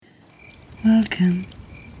Welcome,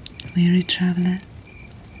 weary traveler.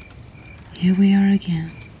 Here we are again,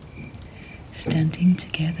 standing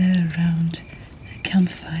together around a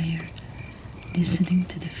campfire, listening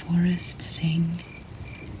to the forest sing,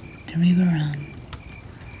 the river run,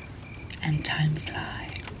 and time fly.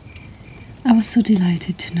 I was so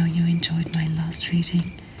delighted to know you enjoyed my last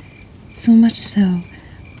reading, so much so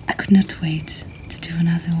I could not wait to do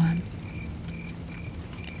another one.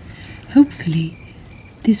 Hopefully,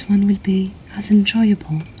 this one will be as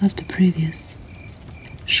enjoyable as the previous.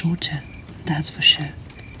 Shorter, that's for sure.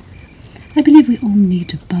 I believe we all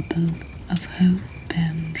need a bubble of hope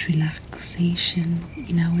and relaxation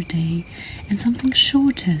in our day, and something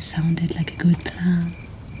shorter sounded like a good plan.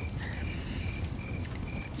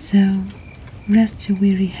 So, rest your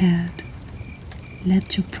weary head,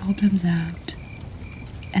 let your problems out,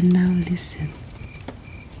 and now listen.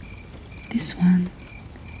 This one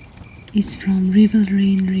is from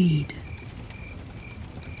Rivalry in Reed.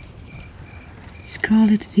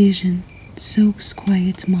 Scarlet vision soaks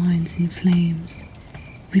quiet minds in flames,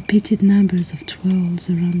 repeated numbers of twirls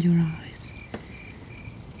around your eyes.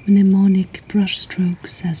 Mnemonic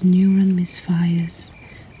brushstrokes as neuron misfires,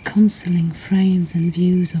 concealing frames and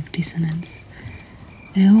views of dissonance.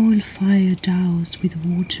 A oil fire doused with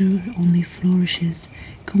water only flourishes,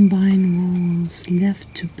 combined walls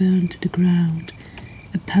left to burn to the ground,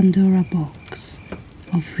 a Pandora box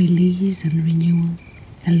of release and renewal,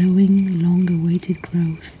 allowing long-awaited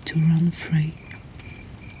growth to run free.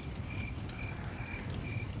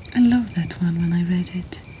 I love that one when I read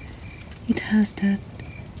it. It has that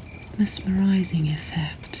mesmerizing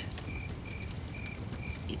effect.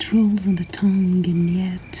 It rolls on the tongue and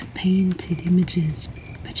yet painted images,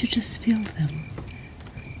 but you just feel them.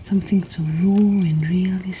 Something so raw and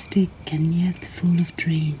realistic and yet full of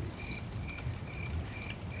dreams.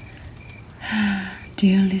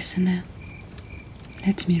 Dear listener,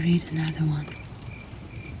 let me read another one.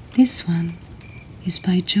 This one is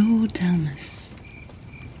by Joe Dalmas.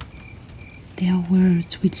 They are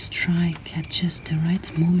words which strike at just the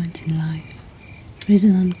right moment in life,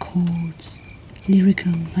 resonant chords,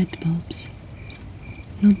 lyrical light bulbs.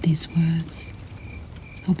 Not these words,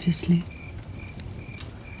 obviously.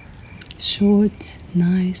 Short,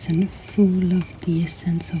 nice, and full of the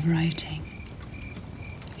essence of writing,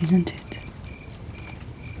 isn't it?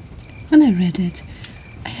 When I read it,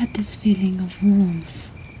 I had this feeling of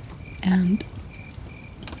warmth and,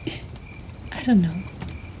 I don't know,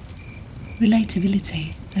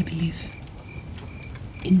 relatability, I believe.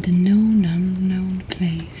 In the known unknown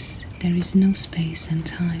place, there is no space and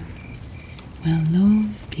time. Where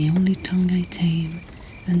love, the only tongue I tame,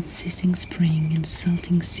 unceasing spring and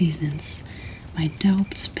salting seasons, my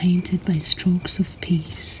doubts painted by strokes of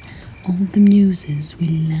peace, all the muses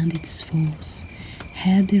will lend its force.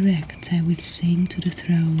 Head erect, I will sing to the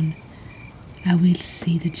throne. I will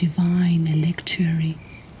see the divine electuary,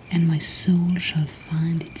 and my soul shall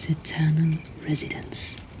find its eternal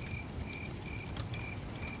residence.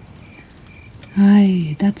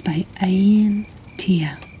 Aye, that's by Ayin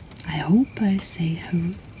Tia. I hope I say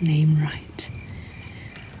her name right.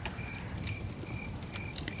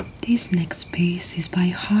 This next piece is by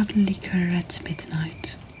Hard Liquor at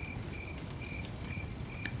Midnight.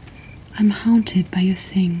 I'm haunted by a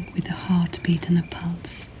thing with a heartbeat and a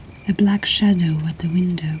pulse, a black shadow at the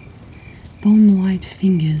window, bone-white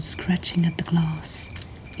fingers scratching at the glass.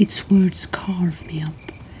 Its words carve me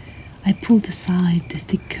up. I pulled aside the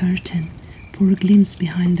thick curtain for a glimpse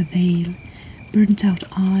behind the veil. Burnt-out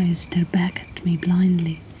eyes stare back at me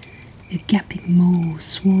blindly. A gaping maw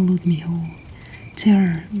swallowed me whole.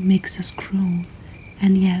 Terror makes us cruel,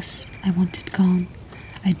 and yes, I want it gone.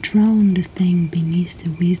 I drowned the thing beneath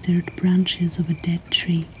the withered branches of a dead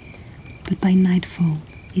tree, but by nightfall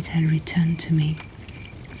it had returned to me,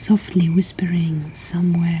 softly whispering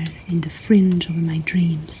somewhere in the fringe of my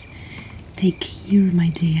dreams. Take care, my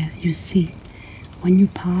dear, you see, when you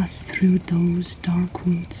pass through those dark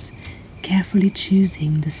woods, carefully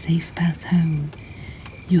choosing the safe path home,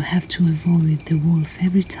 you have to avoid the wolf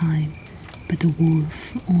every time, but the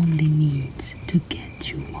wolf only needs to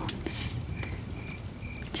get you once.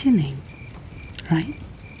 Chilling, right?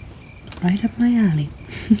 Right up my alley.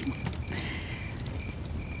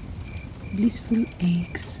 Blissful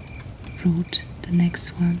Aches wrote the next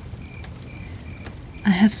one.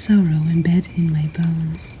 I have sorrow embedded in my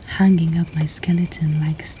bones, hanging up my skeleton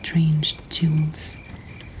like strange jewels.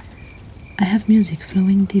 I have music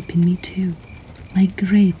flowing deep in me too, like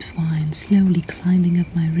grape wine slowly climbing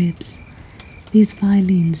up my ribs. These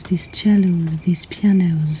violins, these cellos, these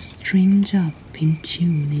pianos string up in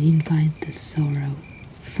tune and invite the sorrow.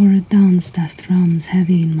 For a dance that thrums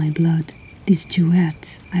heavy in my blood, This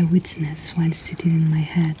duet I witness while sitting in my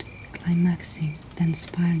head, climaxing, then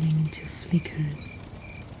spiraling into flickers,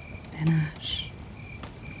 then ash.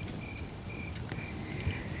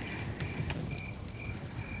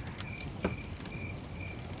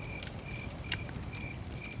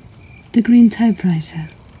 The Green Typewriter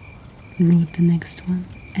wrote the next one,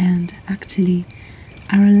 and actually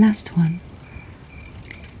our last one.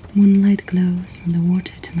 Moonlight glows on the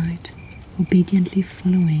water tonight, obediently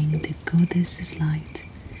following the goddess's light.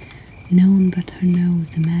 None but her knows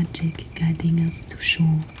the magic guiding us to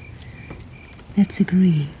shore. Let's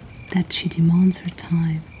agree that she demands her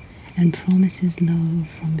time and promises love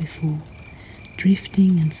from before.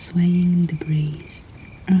 Drifting and swaying in the breeze,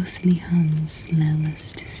 earthly hums lull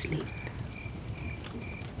us to sleep.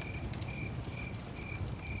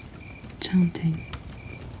 Chanting,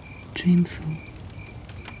 dreamful,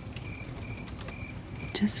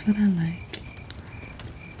 just what I like.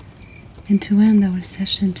 And to end our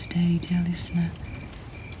session today, dear listener,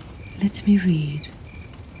 let me read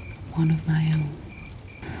one of my own.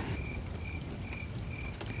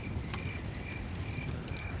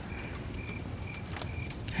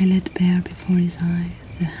 I laid bare before his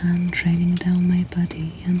eyes a hand trailing down my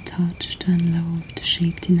body, untouched, unloved,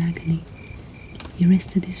 shaped in agony. He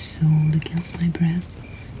rested his soul against my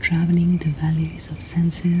breasts, traveling the valleys of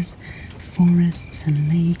senses, forests and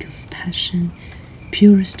lake of passion,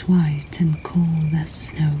 purest white and cold as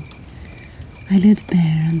snow. I laid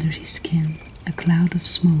bare under his skin a cloud of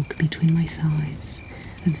smoke between my thighs,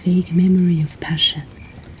 a vague memory of passion,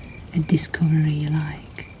 a discovery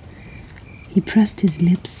alike. He pressed his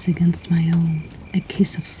lips against my own, a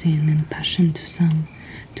kiss of sin and passion to some,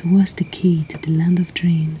 to us the key to the land of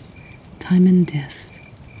dreams, time and death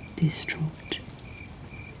distraught.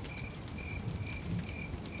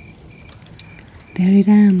 There it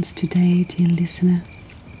ends today, dear listener.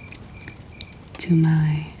 To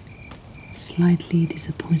my slightly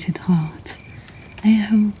disappointed heart, I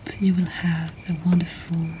hope you will have a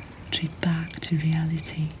wonderful trip back to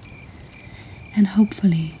reality, and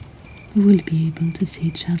hopefully we will be able to see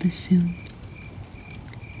each other soon.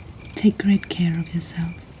 Take great care of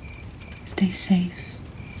yourself, stay safe,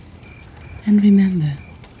 and remember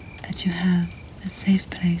that you have a safe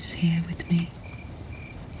place here with me.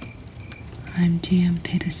 I'm GM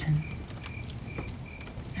Peterson,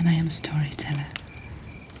 and I am a storyteller.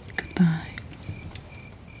 Goodbye.